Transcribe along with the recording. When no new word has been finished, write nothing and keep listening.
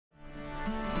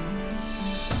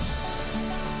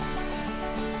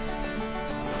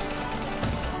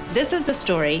This is the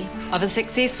story of a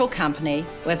successful company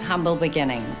with humble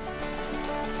beginnings.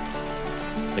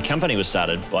 The company was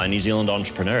started by a New Zealand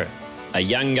entrepreneur, a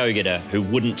young go-getter who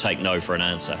wouldn't take no for an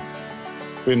answer.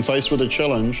 When faced with a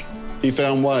challenge, he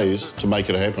found ways to make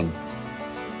it happen.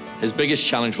 His biggest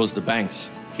challenge was the banks.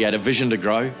 He had a vision to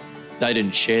grow. They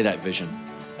didn't share that vision,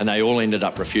 and they all ended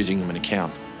up refusing him an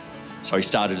account. So he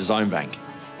started his own bank.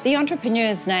 The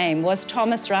entrepreneur's name was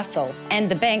Thomas Russell,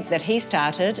 and the bank that he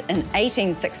started in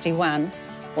 1861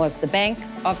 was the Bank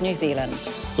of New Zealand.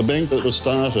 The bank that was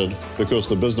started because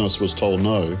the business was told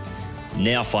no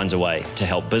Now finds a way to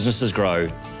help businesses grow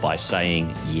by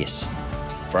saying yes.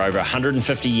 For over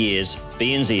 150 years,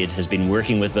 BNZ has been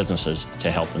working with businesses to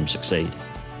help them succeed.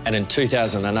 And in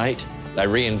 2008, they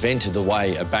reinvented the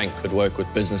way a bank could work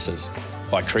with businesses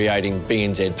by creating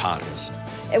BNZ Partners.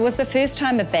 It was the first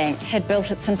time a bank had built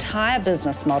its entire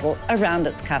business model around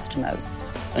its customers.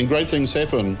 And great things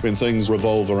happen when things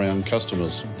revolve around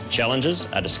customers.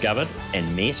 Challenges are discovered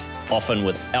and met, often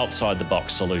with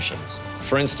outside-the-box solutions.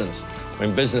 For instance,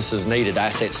 when businesses needed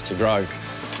assets to grow,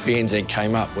 BNZ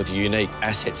came up with a unique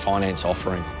asset finance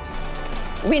offering.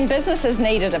 When businesses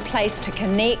needed a place to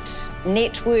connect,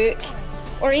 network,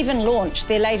 or even launch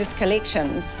their latest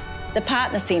collections, the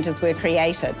partner centres were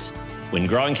created. When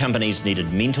growing companies needed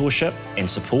mentorship and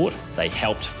support, they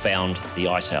helped found the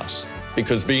Ice House.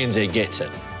 Because BNZ gets it.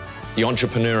 The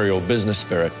entrepreneurial business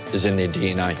spirit is in their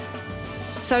DNA.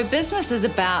 So business is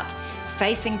about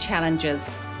facing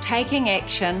challenges, taking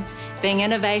action, being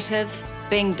innovative,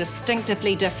 being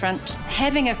distinctively different,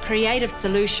 having a creative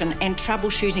solution and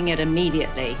troubleshooting it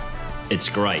immediately. It's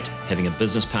great having a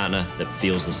business partner that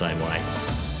feels the same way.